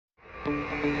Hey,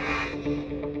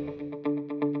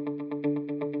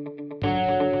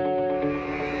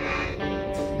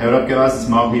 what up guys, it's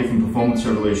Mark here from Performance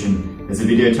Revolution. As the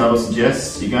video title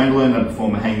suggests, you're going to learn how to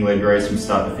perform a hanging leg raise from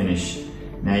start to finish.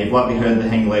 Now you've likely heard that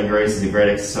hanging leg raise is a great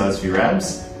exercise for your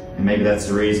abs, and maybe that's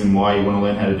the reason why you want to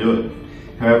learn how to do it.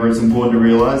 However, it's important to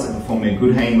realise that performing a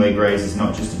good hanging leg raise is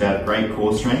not just about great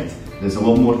core strength. There's a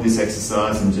lot more to this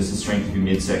exercise than just the strength of your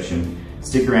midsection.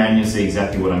 Stick around and you'll see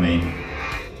exactly what I mean.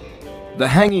 The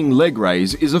hanging leg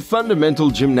raise is a fundamental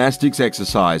gymnastics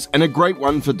exercise and a great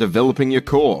one for developing your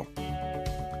core.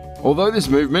 Although this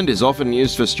movement is often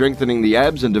used for strengthening the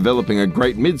abs and developing a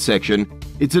great midsection,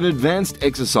 it's an advanced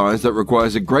exercise that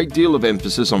requires a great deal of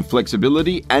emphasis on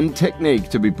flexibility and technique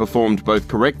to be performed both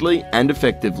correctly and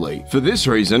effectively. For this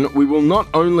reason, we will not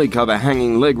only cover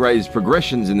hanging leg raise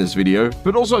progressions in this video,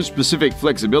 but also specific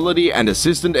flexibility and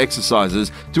assistant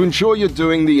exercises to ensure you're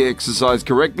doing the exercise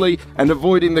correctly and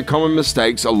avoiding the common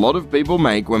mistakes a lot of people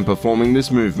make when performing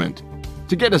this movement.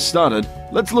 To get us started,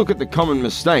 let's look at the common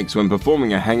mistakes when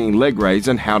performing a hanging leg raise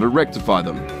and how to rectify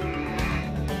them.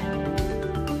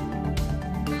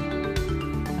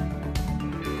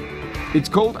 It's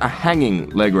called a hanging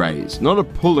leg raise, not a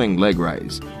pulling leg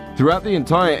raise. Throughout the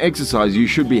entire exercise, you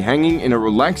should be hanging in a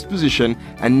relaxed position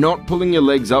and not pulling your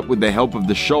legs up with the help of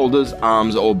the shoulders,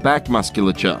 arms, or back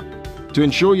musculature. To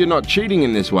ensure you're not cheating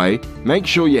in this way, make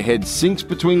sure your head sinks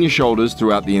between your shoulders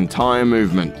throughout the entire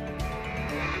movement.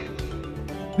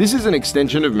 This is an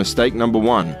extension of mistake number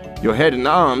 1. Your head and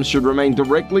arms should remain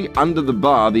directly under the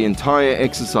bar the entire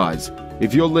exercise.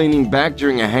 If you're leaning back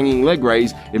during a hanging leg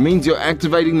raise, it means you're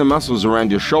activating the muscles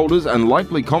around your shoulders and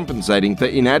likely compensating for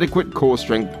inadequate core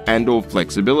strength and/or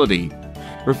flexibility.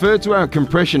 Refer to our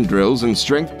compression drills and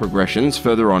strength progressions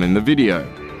further on in the video.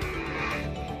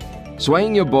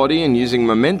 Swaying your body and using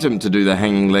momentum to do the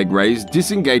hanging leg raise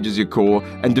disengages your core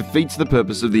and defeats the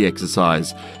purpose of the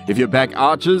exercise. If your back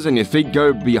arches and your feet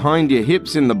go behind your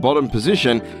hips in the bottom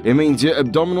position, it means your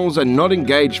abdominals are not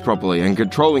engaged properly and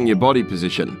controlling your body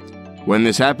position. When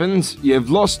this happens,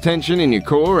 you've lost tension in your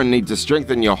core and need to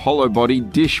strengthen your hollow body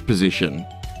dish position.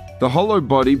 The hollow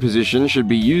body position should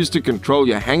be used to control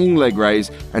your hanging leg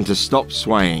raise and to stop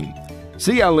swaying.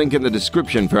 See our link in the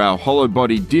description for our hollow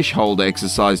body dish hold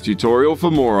exercise tutorial for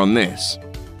more on this.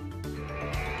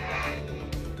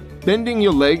 Bending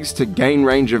your legs to gain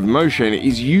range of motion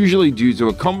is usually due to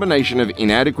a combination of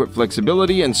inadequate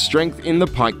flexibility and strength in the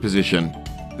pike position.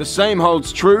 The same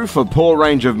holds true for poor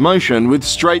range of motion with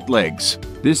straight legs.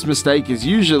 This mistake is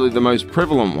usually the most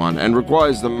prevalent one and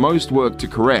requires the most work to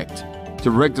correct. To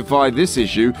rectify this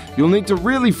issue, you'll need to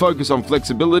really focus on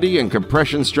flexibility and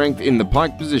compression strength in the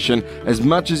pike position as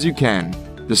much as you can.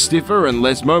 The stiffer and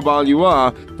less mobile you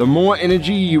are, the more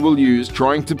energy you will use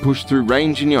trying to push through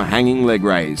range in your hanging leg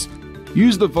raise.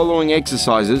 Use the following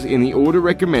exercises in the order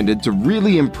recommended to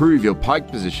really improve your pike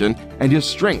position and your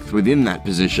strength within that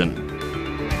position.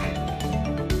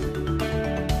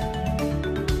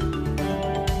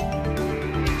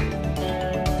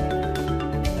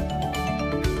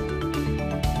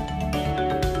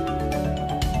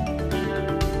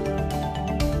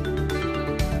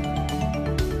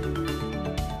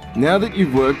 Now that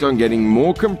you've worked on getting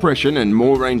more compression and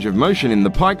more range of motion in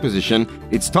the pike position,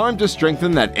 it's time to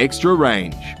strengthen that extra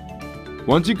range.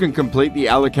 Once you can complete the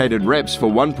allocated reps for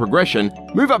one progression,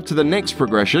 move up to the next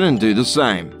progression and do the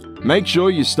same. Make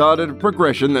sure you start at a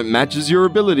progression that matches your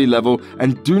ability level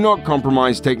and do not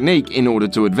compromise technique in order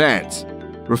to advance.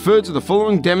 Refer to the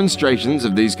following demonstrations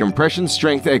of these compression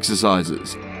strength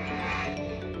exercises.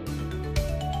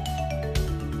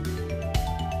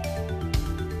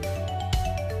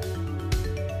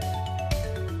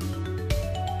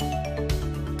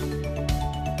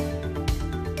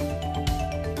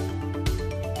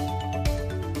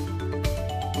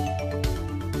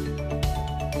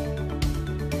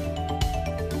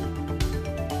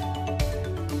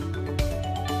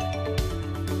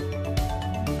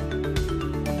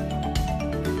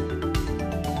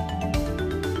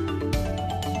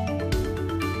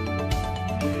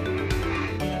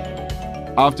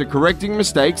 After correcting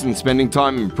mistakes and spending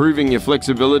time improving your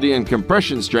flexibility and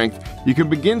compression strength, you can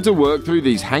begin to work through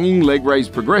these hanging leg raise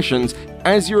progressions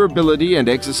as your ability and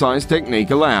exercise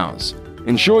technique allows.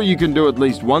 Ensure you can do at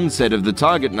least one set of the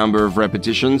target number of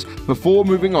repetitions before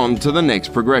moving on to the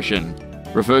next progression.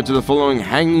 Refer to the following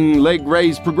hanging leg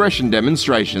raise progression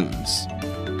demonstrations.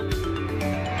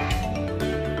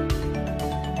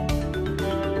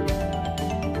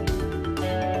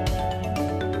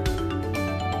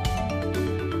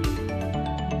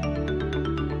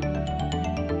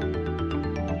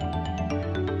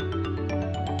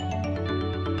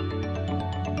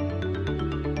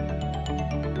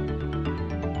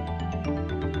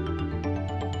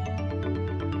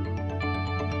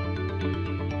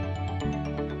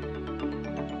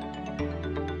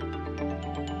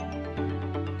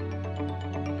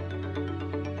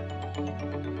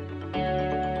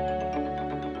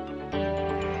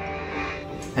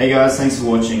 Hey guys, thanks for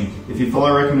watching. If you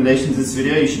follow recommendations in this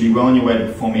video, you should be well on your way to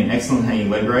performing an excellent hanging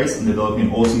leg raise and developing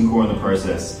an awesome core in the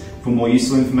process. For more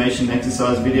useful information and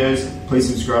exercise videos, please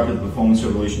subscribe to the Performance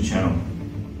Revolution channel.